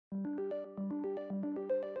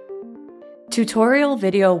Tutorial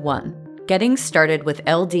Video 1, Getting Started with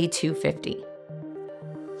LD-250.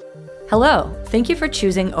 Hello, thank you for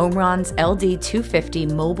choosing Omron's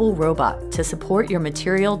LD-250 mobile robot to support your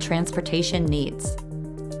material transportation needs.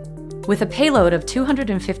 With a payload of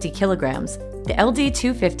 250 kilograms, the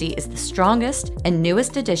LD-250 is the strongest and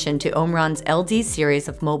newest addition to Omron's LD series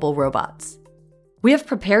of mobile robots. We have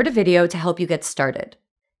prepared a video to help you get started.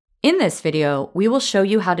 In this video, we will show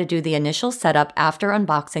you how to do the initial setup after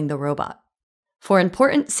unboxing the robot. For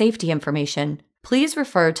important safety information, please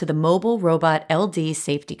refer to the Mobile Robot LD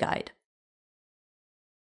Safety Guide.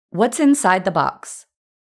 What's inside the box?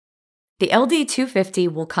 The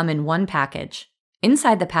LD-250 will come in one package.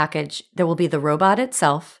 Inside the package, there will be the robot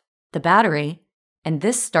itself, the battery, and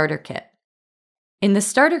this starter kit. In the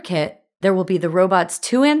starter kit, there will be the robot's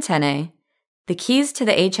 2 antennae, the keys to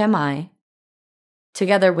the HMI,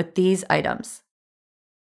 together with these items.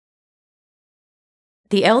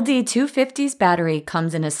 The LD-250's battery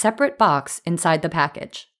comes in a separate box inside the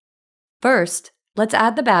package. First, let's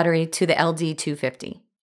add the battery to the LD-250.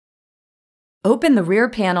 Open the rear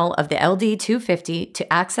panel of the LD-250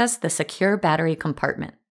 to access the secure battery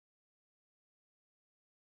compartment.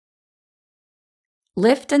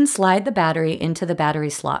 Lift and slide the battery into the battery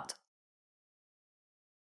slot.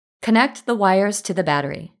 Connect the wires to the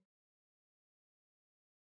battery.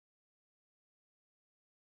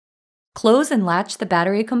 Close and latch the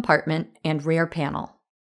battery compartment and rear panel.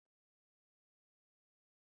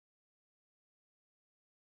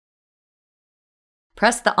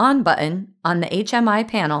 Press the on button on the HMI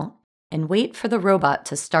panel and wait for the robot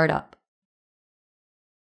to start up.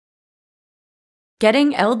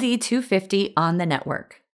 Getting LD-250 on the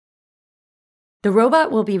network. The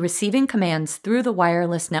robot will be receiving commands through the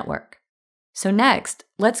wireless network. So next,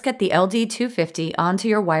 let's get the LD-250 onto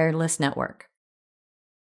your wireless network.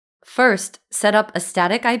 First, set up a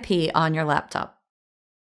static IP on your laptop.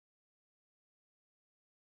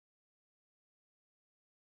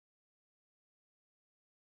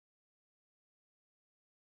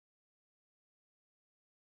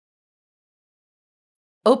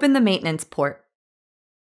 Open the maintenance port.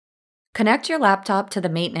 Connect your laptop to the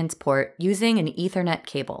maintenance port using an Ethernet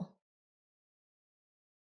cable.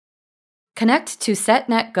 Connect to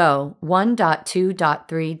SetNet Go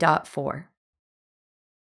 1.2.3.4.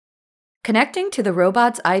 Connecting to the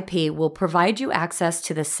robot's IP will provide you access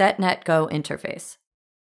to the SetNet Go interface.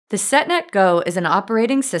 The SetNet Go is an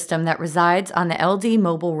operating system that resides on the LD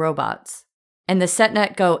mobile robots, and the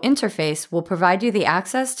SetNet Go interface will provide you the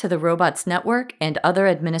access to the robot's network and other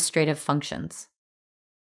administrative functions.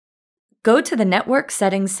 Go to the Network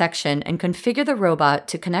Settings section and configure the robot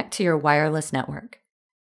to connect to your wireless network.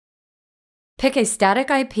 Pick a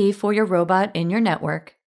static IP for your robot in your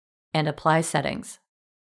network and apply settings.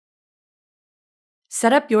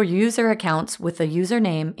 Set up your user accounts with a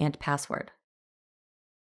username and password.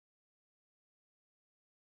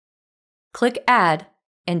 Click Add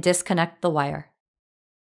and disconnect the wire.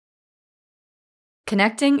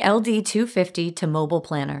 Connecting LD-250 to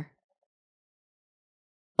MobilePlanner.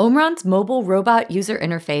 Omron's mobile robot user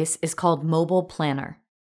interface is called MobilePlanner.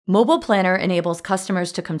 MobilePlanner enables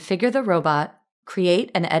customers to configure the robot, create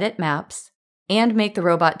and edit maps, and make the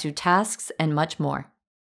robot do tasks and much more.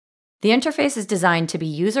 The interface is designed to be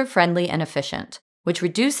user-friendly and efficient, which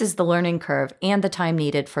reduces the learning curve and the time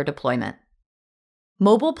needed for deployment.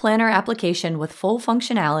 MobilePlanner application with full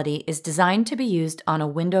functionality is designed to be used on a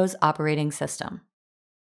Windows operating system.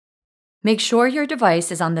 Make sure your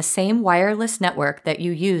device is on the same wireless network that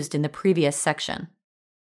you used in the previous section.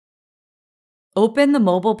 Open the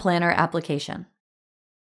MobilePlanner application.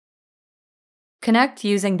 Connect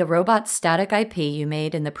using the robot's static IP you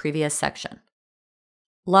made in the previous section.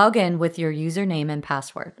 Log in with your username and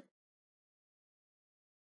password.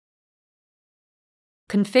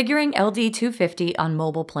 Configuring LD-250 on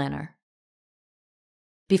MobilePlanner.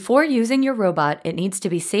 Before using your robot, it needs to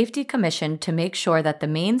be safety commissioned to make sure that the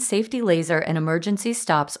main safety laser and emergency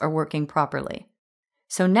stops are working properly.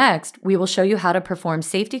 So next, we will show you how to perform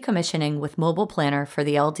safety commissioning with MobilePlanner for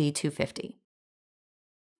the LD-250.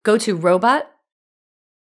 Go to Robot,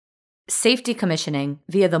 Safety Commissioning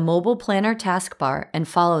via the MobilePlanner taskbar and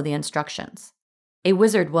follow the instructions. A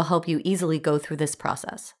wizard will help you easily go through this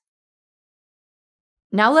process.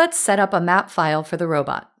 Now let's set up a map file for the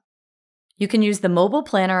robot. You can use the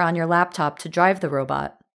MobilePlanner on your laptop to drive the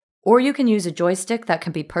robot, or you can use a joystick that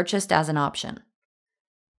can be purchased as an option.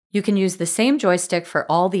 You can use the same joystick for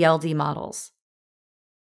all the LD models.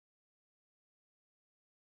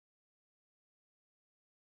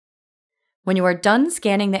 When you are done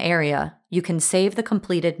scanning the area, you can save the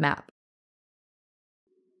completed map.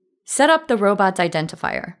 Set up the robot's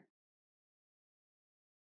identifier.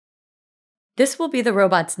 This will be the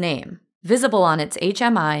robot's name, visible on its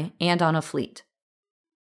HMI and on a fleet.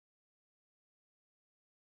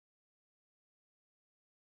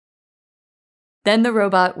 Then the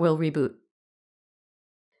robot will reboot.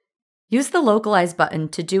 Use the Localize button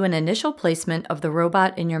to do an initial placement of the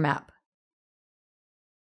robot in your map.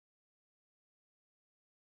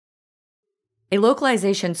 A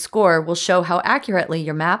localization score will show how accurately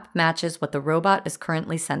your map matches what the robot is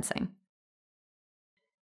currently sensing.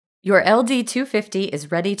 Your LD-250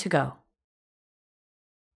 is ready to go.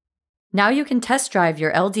 Now you can test drive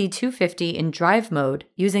your LD-250 in drive mode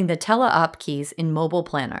using the tele-op keys in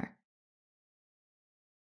MobilePlanner.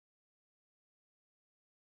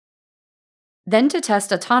 Then to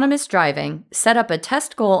test autonomous driving, set up a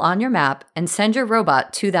test goal on your map and send your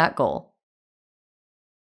robot to that goal.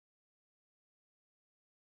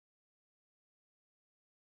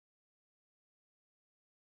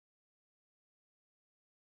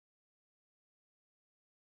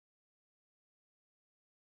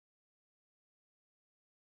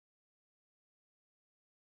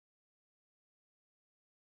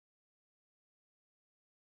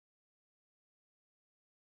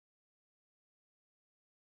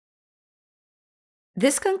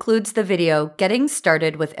 This concludes the video Getting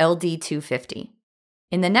Started with LD-250.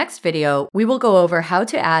 In the next video, we will go over how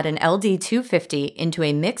to add an LD-250 into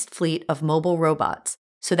a mixed fleet of mobile robots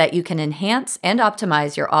so that you can enhance and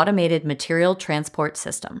optimize your automated material transport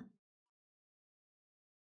system.